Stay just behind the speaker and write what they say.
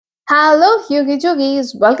Hello, Yogi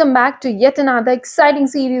Jogis. Welcome back to yet another exciting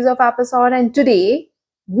series of episode. And today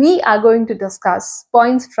we are going to discuss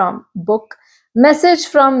points from book Message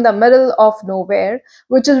from the Middle of Nowhere,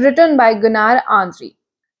 which is written by Gunnar Andri.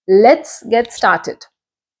 Let's get started.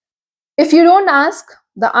 If you don't ask,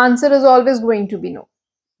 the answer is always going to be no.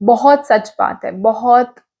 बहुत सच बात है.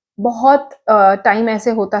 बहुत बहुत time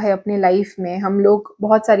ऐसे होता है अपनी life में, हम लोग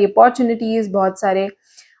बहुत सारी अपॉर्चुनिटीज, बहुत सारे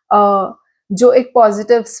जो एक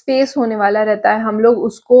पॉजिटिव स्पेस होने वाला रहता है, हम लोग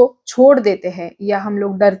उसको छोड़ देते हैं या हम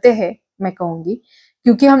लोग डरते हैं, मैं कहूंगी,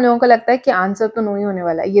 क्योंकि हम लोगों को लगता है कि आंसर तो नहीं होने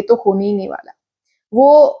वाला, ये तो होने ही नहीं वाला. वो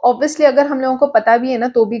ऑब्वियसली अगर हम लोगों को पता भी है ना,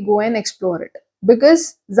 तो भी गो एंड एक्सप्लोर इट, बिकॉज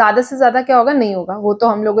ज्यादा से ज्यादा क्या होगा, नहीं होगा, वो तो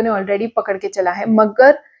हम लोगों ने ऑलरेडी पकड़ के चला है.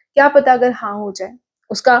 मगर क्या पता अगर हाँ हो जाए,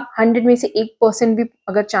 उसका 100 में से 1% भी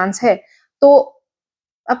अगर चांस है, तो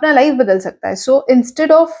अपना लाइफ बदल सकता है. So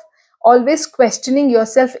instead of always questioning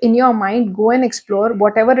yourself in your mind, go and explore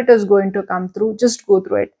whatever it is going to come through. Just go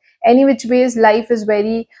through it. Any which ways, life is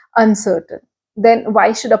very uncertain. Then why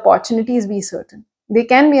should opportunities be certain? They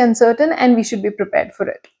can be uncertain, and we should be prepared for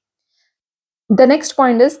it. The next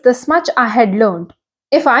point is this much I had learned.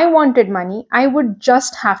 If I wanted money, I would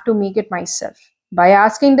just have to make it myself by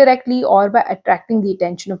asking directly or by attracting the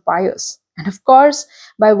attention of buyers. And of course,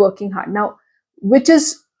 by working hard. Now, which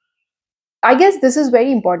is I guess this is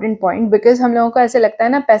very important point, because हम लोगों को ऐसे लगता है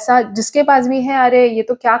ना, पैसा जिसके पास भी है, अरे ये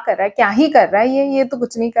तो क्या कर रहा है, क्या ही कर रहा है, ये तो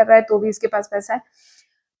कुछ नहीं कर रहा है, तो भी इसके पास पैसा है.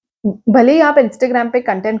 भले ही आप इंस्टाग्राम पे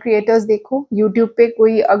कंटेंट क्रिएटर्स देखो, यूट्यूब पे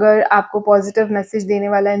कोई अगर आपको पॉजिटिव मैसेज देने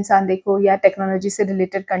वाला इंसान देखो, या टेक्नोलॉजी से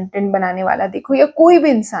रिलेटेड कंटेंट बनाने वाला देखो, या कोई भी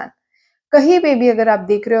इंसान कहीं पे भी अगर आप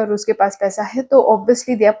देख रहे हो और उसके पास पैसा है, तो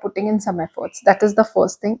obviously they are putting in some efforts. That is the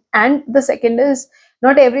first thing. And the second is,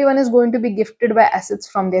 not everyone is going to be gifted by assets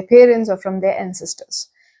from their parents or from their ancestors.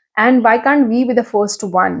 And why can't we be the first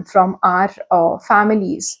one from our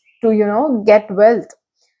families to get wealth?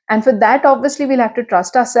 And for that, obviously we'll have to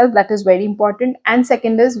trust ourselves. That is very important. And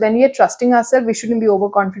second is, when we are trusting ourselves, we shouldn't be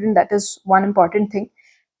overconfident. That is one important thing.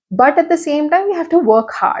 But at the same time, we have to work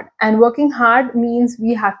hard, and working hard means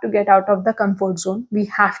we have to get out of the comfort zone. We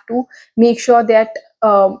have to make sure that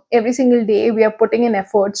every single day we are putting in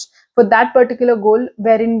efforts for that particular goal,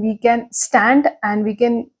 wherein we can stand and we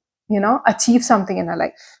can achieve something in our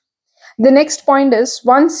life. The next point is,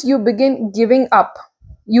 once you begin giving up,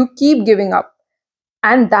 you keep giving up,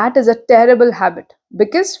 and that is a terrible habit,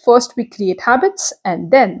 because first we create habits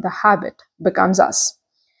and then the habit becomes us.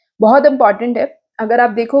 बहुत important है. अगर आप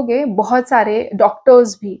देखोगे, बहुत सारे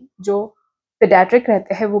doctors भी जो paediatric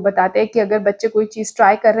रहते हैं, वो बताते हैं कि अगर बच्चे कोई चीज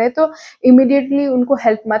ट्राई कर रहे हैं, तो इमीडिएटली उनको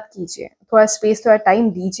हेल्प मत कीजिए, थोड़ा स्पेस, थोड़ा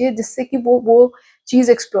टाइम दीजिए, जिससे कि वो चीज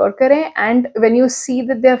एक्सप्लोर करें. And when you see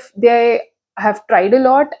that they have tried a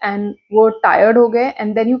lot and वो टायर्ड हो गए,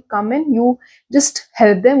 and then you come in, you just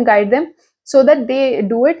help them, guide them, so that they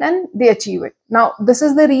do it and they achieve it. Now this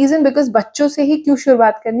is the reason, because बच्चों से ही क्यों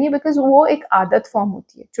शुरुआत करनी है, because वो एक आदत फॉर्म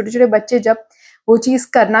होती है. छोटे छोटे बच्चे जब वो चीज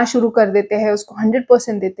करना शुरू कर देते हैं, उसको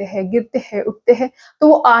 100% देते हैं, गिरते हैं, उठते हैं, तो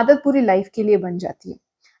वो आदत पूरी लाइफ के लिए बन जाती है.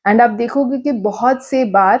 एंड आप देखोगे कि बहुत से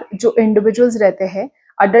बार जो इंडिविजुअल्स रहते हैं,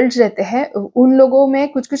 अडल्ट रहते हैं, उन लोगों में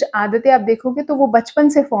कुछ कुछ आदतें आप देखोगे तो वो बचपन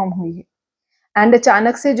से फॉर्म हुई है. एंड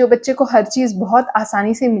अचानक से जो बच्चे को हर चीज बहुत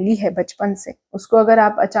आसानी से मिली है बचपन से, उसको अगर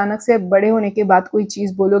आप अचानक से बड़े होने के बाद कोई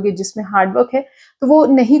चीज बोलोगे जिसमें हार्डवर्क है, तो वो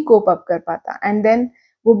नहीं कोप अप कर पाता. एंड देन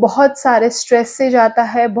वो बहुत सारे स्ट्रेस से जाता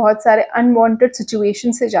है, बहुत सारे अनवांटेड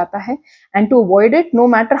सिचुएशन से जाता है. And to avoid it, no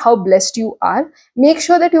matter how blessed you are, make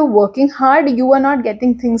sure that you are working hard, you are not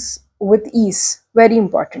getting things with ease. Very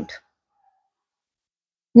important.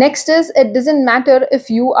 Next is, it doesn't matter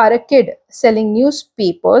if you are a kid selling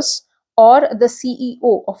newspapers or the CEO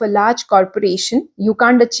of a large corporation, you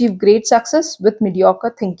can't achieve great success with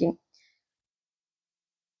mediocre thinking.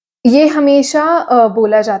 ये हमेशा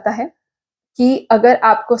बोला जाता है कि अगर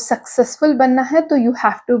आपको successful बनना है, तो you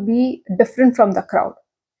have to be different from the crowd,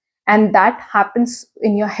 and that happens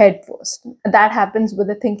in your head first. That happens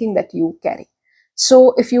with the thinking that you carry. So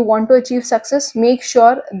if you want to achieve success, make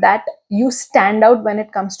sure that you stand out when it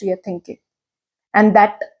comes to your thinking. And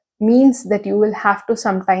that means that you will have to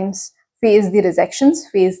sometimes face the rejections,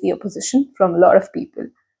 face the opposition from a lot of people.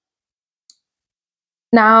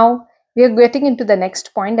 Now, we are getting into the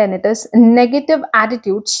next point, and it is, negative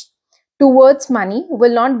attitudes towards money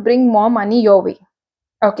will not bring more money your way.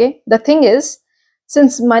 Okay? The thing is,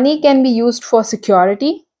 since money can be used for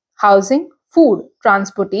security, housing, food,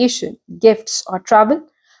 transportation, gifts, or travel,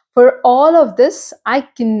 for all of this, I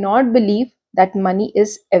cannot believe that money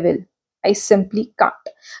is evil. I simply can't.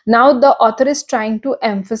 Now, the author is trying to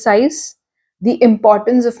emphasize the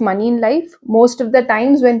importance of money in life. Most of the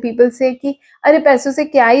times when people say कि अरे पैसों से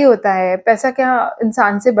क्या ही होता है, पैसा क्या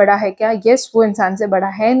इंसान से बड़ा है क्या? Yes, वो इंसान से बड़ा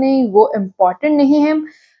है नहीं, वो important नहीं है,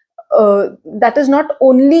 that is not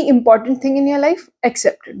only important thing in your life,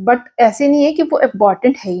 accepted, but ऐसे नहीं है कि वो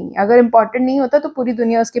important है ही नहीं. अगर important नहीं होता तो पूरी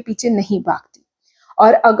दुनिया उसके पीछे नहीं भागती.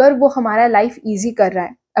 और अगर वो हमारा लाइफ ईजी कर रहा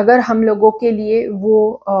है, अगर हम लोगों के लिए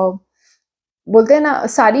वो बोलते हैं ना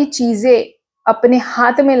सारी चीजें अपने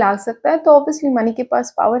हाथ में ला सकता है, तो ऑब्वियसली मनी के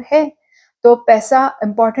पास पावर है. तो पैसा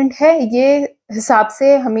इंपॉर्टेंट है, ये हिसाब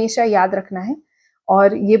से हमेशा याद रखना है.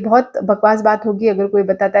 और ये बहुत बकवास बात होगी अगर कोई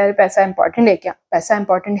बताता है पैसा इंपॉर्टेंट है क्या. पैसा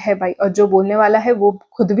इंपॉर्टेंट है भाई, और जो बोलने वाला है वो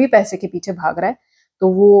खुद भी पैसे के पीछे भाग रहा है, तो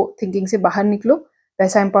वो थिंकिंग से बाहर निकलो.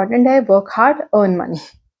 पैसा इंपॉर्टेंट है, work hard, earn money.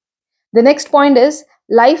 The next point is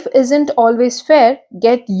life isn't always fair,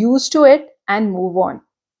 get used to it and move on.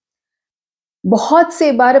 बहुत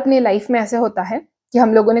से बार अपने लाइफ में ऐसे होता है कि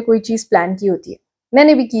हम लोगों ने कोई चीज प्लान की होती है.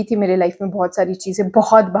 मैंने भी की थी मेरे लाइफ में बहुत सारी चीजें,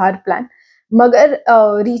 बहुत बार प्लान. मगर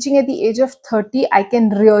reaching at the age of 30 I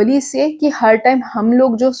can really say कि हर टाइम हम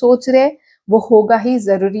लोग जो सोच रहे हैं वो होगा ही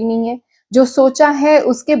जरूरी नहीं है. जो सोचा है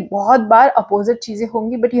उसके बहुत बार अपोजिट चीजें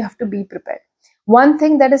होंगी, but you have to be prepared. One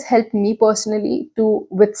thing that has helped me personally to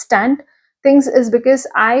withstand things is because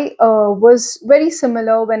I was very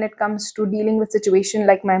similar when it comes to dealing with situation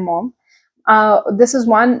like my mom. This is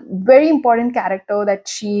one very important character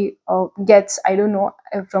that she gets. I don't know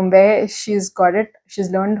from where she's got it. She's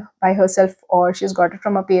learned by herself or she's got it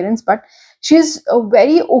from her parents, but she's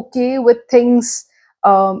very okay with things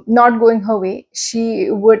not going her way. She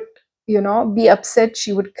would be upset,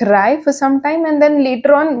 she would cry for some time, and then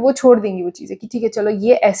later on वो छोड़ देंगी वो चीजें कि ठीक है चलो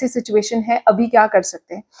ये ऐसी सिचुएशन है, अभी क्या कर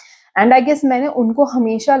सकते हैं. एंड आई गेस मैंने उनको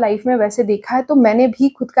हमेशा लाइफ में वैसे देखा है, तो मैंने भी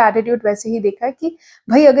खुद का एटीट्यूड वैसे ही देखा है कि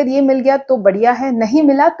भाई अगर ये मिल गया तो बढ़िया है, नहीं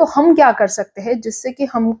मिला तो हम क्या कर सकते हैं जिससे कि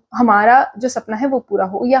हमारा जो सपना है वो पूरा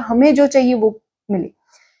हो, या हमें जो चाहिए वो मिले.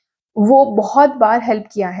 वो बहुत बार हेल्प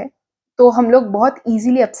किया है. तो हम लोग बहुत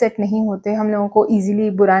इजीली अपसेट नहीं होते, हम लोगों को इजीली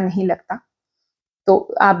बुरा नहीं लगता. तो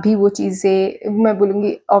आप भी वो चीज़ें, मैं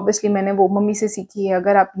बोलूँगी ऑब्वियसली मैंने वो मम्मी से सीखी है.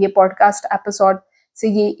 अगर आप ये पॉडकास्ट एपिसोड से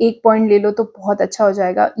ये एक पॉइंट ले लो तो बहुत अच्छा हो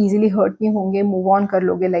जाएगा. इजीली हर्ट नहीं होंगे, मूव ऑन कर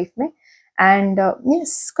लोगे लाइफ में, एंड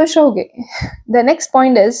यस खुश रहोगे. The next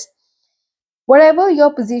point is whatever your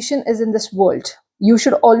position is in this world, you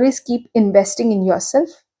should always keep investing in yourself,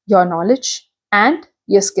 your knowledge, and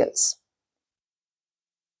your skills.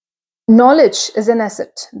 Knowledge is an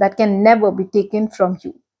asset that can never be taken from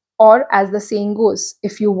you. Or as the saying goes,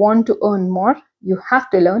 if you want to earn more, you have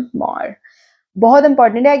to learn more. बहुत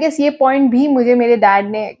important है. I guess ये point भी मुझे मेरे dad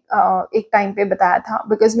ने एक time पे बताया था,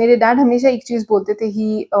 बिकॉज मेरे डैड हमेशा एक चीज बोलते थे.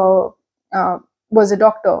 He was a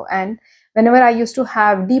doctor, and whenever I used to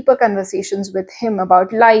have deeper conversations with him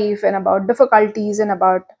about life and about difficulties and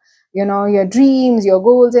about your dreams, your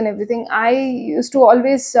goals and everything, I used to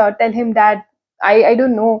always tell him, Dad, I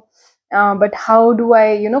don't know, but how do I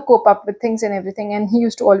cope up with things and everything. And he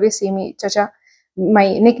used to always say me Chacha, my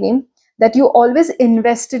nickname, that you always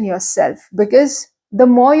invest in yourself, because the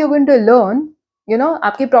more you're going to learn,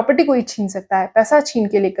 आपकी property कोई छीन सकता है, पैसा छीन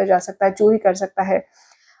के लेकर जा सकता है, चोरी कर सकता है,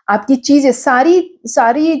 आपकी चीजें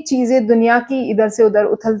सारी चीजें दुनिया की इधर से उधर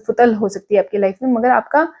उथल फुथल हो सकती है आपकी लाइफ में, मगर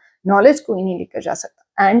आपका नॉलेज कोई नहीं लेकर जा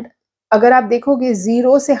सकता. एंड अगर आप देखोगे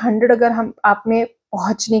 0 से 100 अगर हम आप में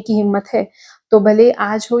पहुंचने की हिम्मत है, तो भले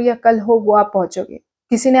आज हो या कल हो वो आप पहुंचोगे.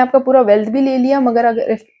 किसी ने आपका पूरा वेल्थ भी ले लिया, मगर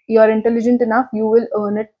अगर if you are intelligent enough, you will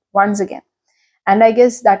earn it once again. And I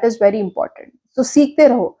guess that is very important. तो सीखते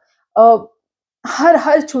रहो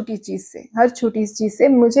हर छोटी चीज से.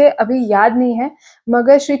 मुझे अभी याद नहीं है,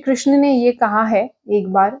 मगर श्री कृष्ण ने ये कहा है एक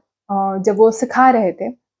बार, जब वो सिखा रहे थे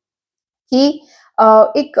कि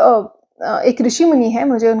एक ऋषि मुनि है,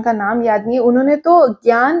 मुझे उनका नाम याद नहीं है, उन्होंने तो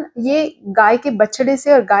ज्ञान ये गाय के बछड़े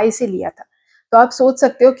से और गाय से लिया था. तो आप सोच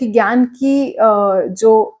सकते हो कि ज्ञान की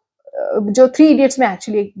जो 3 इडियट्स में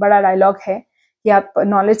एक्चुअली एक बड़ा डायलॉग है कि आप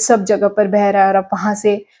नॉलेज सब जगह पर बह रहा है और आप वहां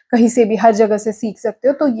से कहीं से भी हर जगह से सीख सकते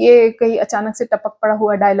हो. तो ये कहीं अचानक से टपक पड़ा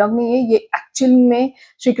हुआ डायलॉग नहीं है, ये एक्चुअल में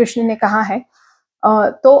श्री कृष्ण ने कहा है.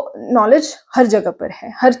 तो नॉलेज हर जगह पर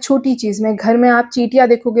है, हर छोटी चीज में. घर में आप चींटियां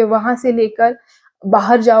देखोगे, वहां से लेकर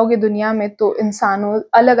बाहर जाओगे दुनिया में तो इंसानों,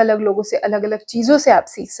 अलग अलग लोगों से, अलग अलग चीजों से आप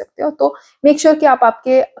सीख सकते हो. तो मेक श्योर कि आप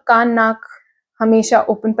आपके कान नाक हमेशा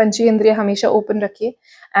ओपन, पंचेंद्रिय हमेशा ओपन रखिए.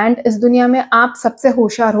 एंड इस दुनिया में आप सबसे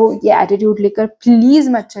होशियार हो, ये एटीट्यूड लेकर प्लीज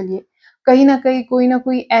मत चलिए. कहीं ना कहीं कोई ना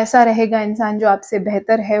कोई ऐसा रहेगा इंसान जो आपसे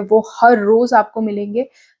बेहतर है, वो हर रोज आपको मिलेंगे.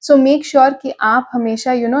 सो मेक श्योर कि आप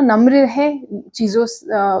हमेशा नम्र रहे चीजों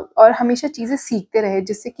और हमेशा चीजें सीखते रहे,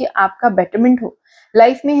 जिससे कि आपका बेटरमेंट हो.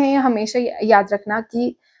 लाइफ में है ये हमेशा याद रखना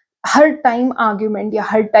कि हर टाइम आर्ग्यूमेंट या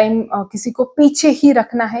हर टाइम किसी को पीछे ही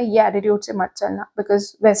रखना है, ये एटीट्यूड से मत चलना,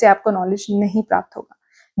 बिकॉज वैसे आपको नॉलेज नहीं प्राप्त होगा।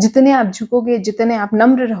 जितने आप झुकोगे, जितने आप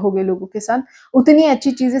नम्र रहोगे लोगों के साथ, उतनी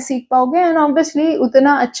अच्छी चीजें सीख पाओगे, एंड ऑब्वियसली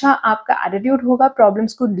उतना अच्छा आपका एटीट्यूड होगा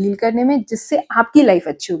प्रॉब्लम्स को डील करने में, जिससे आपकी लाइफ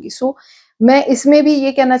अच्छी होगी। सो मैं इसमें भी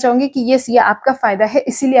ये कहना चाहूंगी कि यस, ये आपका फायदा है,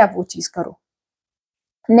 इसीलिए आप वो चीज करो।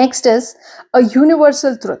 Next is a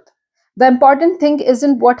universal truth. The important thing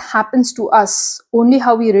isn't what happens to us, only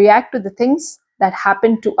how we react to the things that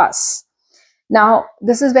happen to us. Now,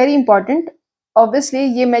 this is very important. Obviously,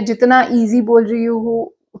 ये मैं जितना easy बोल रही हूँ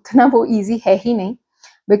उतना वो easy है ही नहीं,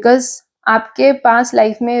 because आपके पास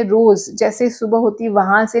लाइफ में रोज जैसे सुबह होती है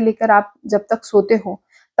वहां से लेकर आप जब तक सोते हो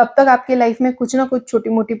तब तक आपके लाइफ में कुछ ना कुछ छोटी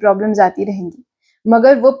मोटी प्रॉब्लम्स आती रहेंगी,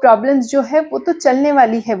 मगर वो प्रॉब्लम्स जो है वो तो चलने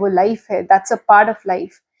वाली है, वो लाइफ है, that's a part of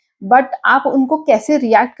life. But आप उनको कैसे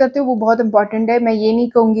रिएक्ट करते हो वो बहुत इंपॉर्टेंट है। मैं ये नहीं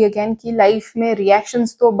कहूंगी अगेन कि लाइफ में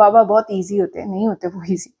रिएक्शंस तो बाबा बहुत ईजी होते हैं, नहीं होते वो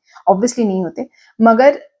ईजी, ऑब्वियसली नहीं होते,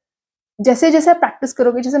 मगर जैसे जैसे आप प्रैक्टिस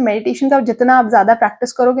करोगे, जैसे मेडिटेशन का जितना आप ज्यादा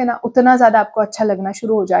प्रैक्टिस करोगे ना, उतना ज्यादा आपको अच्छा लगना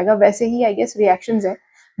शुरू हो जाएगा। वैसे ही आई गेस रिएक्शंस है,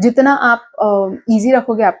 जितना आप इजी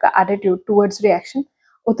रखोगे आपका एटीट्यूड टुवर्ड्स रिएक्शन,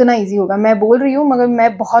 उतना इजी होगा। मैं बोल रही हूँ मगर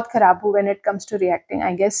मैं बहुत खराब हूँ when it comes to reacting.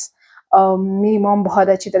 I guess मेरी मॉम बहुत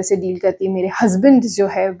अच्छी तरह से डील करती है, मेरे हस्बैंड जो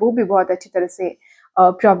है वो भी बहुत अच्छी तरह से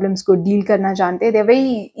प्रॉब्लम्स को डील करना जानते हैं, they are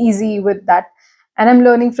very easy with that, and I am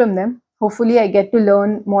learning from them. Hopefully I get to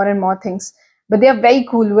learn more and more things, but they are very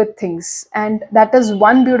cool with things, and that is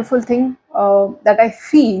one beautiful thing that I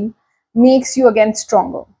feel makes you again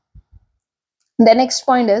stronger. The next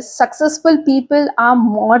point is successful people are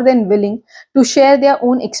more than willing to share their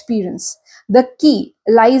own experience. The key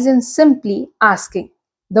lies in simply asking.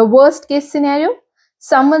 The worst case scenario,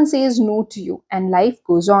 someone says no to you and life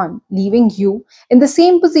goes on, leaving you in the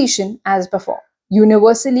same position as before.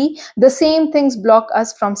 Universally, the same things block us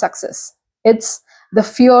from success. It's the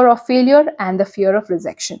fear of failure and the fear of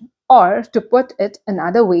rejection, or to put it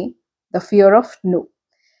another way, the fear of no.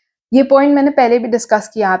 ये point मैंने पहले भी discuss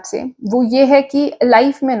किया आपसे, वो ये है कि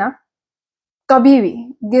लाइफ में ना कभी भी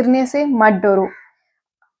गिरने से मत डरो।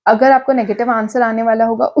 अगर आपको नेगेटिव आंसर आने वाला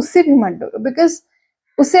होगा उससे भी मत डरो, बिकॉज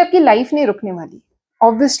उससे आपकी लाइफ नहीं रुकने वाली,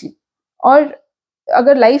 ऑब्वियसली। और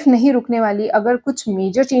अगर लाइफ नहीं रुकने वाली, अगर कुछ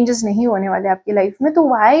मेजर चेंजेस नहीं होने वाले आपकी लाइफ में, तो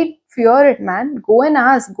why fear it man, go and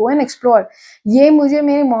ask, go and explore. ये मुझे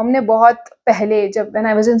मेरी मॉम ने बहुत पहले, जब when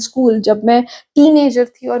I was in school, जब मैं टीनेजर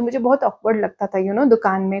थी और मुझे बहुत ऑकवर्ड लगता था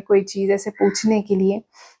दुकान में कोई चीज़ ऐसे पूछने के लिए,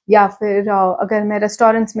 या फिर अगर मैं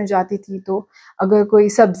रेस्टोरेंट्स में जाती थी तो अगर कोई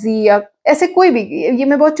सब्जी या ऐसे कोई भी, ये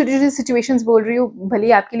मैं बहुत छोटी छोटी सिचुएशंस बोल रही हूँ, भले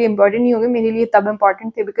ही आपके लिए इंपॉर्टेंट नहीं होंगे, मेरे लिए तब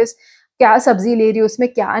इंपॉर्टेंट थे, बिकॉज क्या सब्जी ले रही हो, उसमें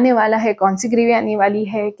क्या आने वाला है, कौन सी ग्रेवी आने वाली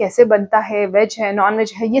है, कैसे बनता है, वेज है नॉन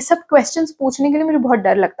वेज है, ये सब क्वेश्चंस पूछने के लिए मुझे बहुत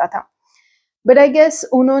डर लगता था। बट आई गेस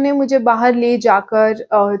उन्होंने मुझे बाहर ले जाकर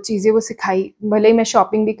चीज़ें वो सिखाई। भले ही मैं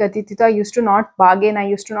शॉपिंग भी करती थी तो I use to not bargain, I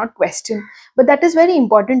use to not question, but that is very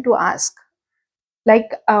important to ask.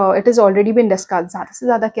 Like it is already been discuss, ज़्यादा से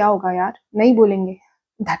ज़्यादा क्या होगा यार, नहीं बोलेंगे,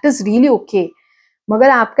 दैट इज़ रियली ओके। मगर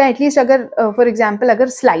आपका एटलीस्ट अगर फॉर एग्जाम्पल अगर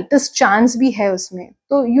स्लाइटेस्ट चांस भी है उसमें,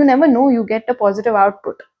 तो you never know, you get a positive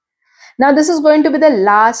output. Now this is going to be the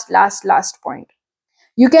last point.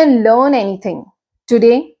 You can learn anything.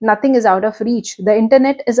 Today, nothing is out of reach. The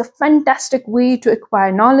internet is a fantastic way to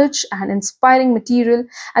acquire knowledge and inspiring material,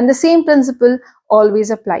 and the same principle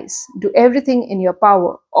always applies. Do everything in your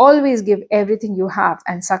power. Always give everything you have,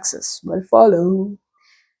 and success will follow.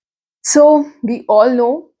 So we all know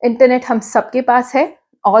internet हम सबके पास है,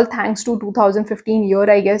 all thanks to 2015 year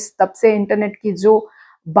I guess, तब से internet की जो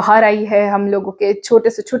बाहर आई है, हम लोगों के छोटे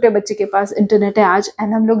से छोटे बच्चे के पास इंटरनेट है आज,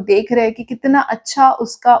 एंड हम लोग देख रहे हैं कि कितना अच्छा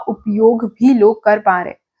उसका उपयोग भी लोग कर पा रहे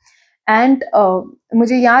हैं। एंड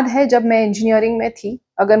मुझे याद है जब मैं इंजीनियरिंग में थी,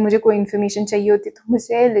 अगर मुझे कोई इन्फॉर्मेशन चाहिए होती तो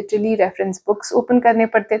मुझे लिटरली रेफरेंस बुक्स ओपन करने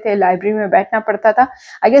पड़ते थे, लाइब्रेरी में बैठना पड़ता था।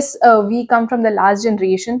 I guess we come from the last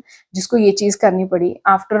generation जिसको ये चीज़ करनी पड़ी।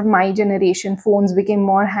 After my generation phones became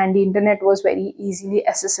more handy, internet was very easily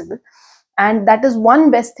accessible, and that is one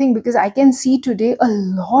best thing because I can see today a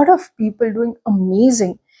lot of people doing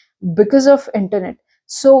amazing because of internet.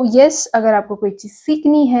 So yes, अगर आपको कोई चीज़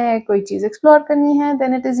सीखनी है, कोई चीज़ explore करनी है,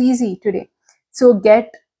 then it is easy today. So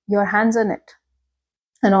get your hands on it,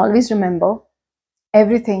 and always remember,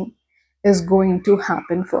 everything is going to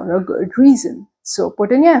happen for a good reason. So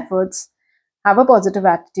put in your efforts, have a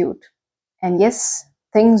positive attitude, and yes,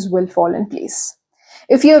 things will fall in place.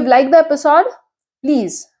 If you have liked the episode,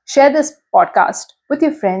 please share this podcast with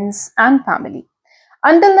your friends and family.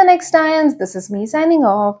 Until the next time, this is me signing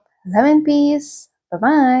off. Love and peace. Bye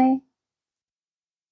bye.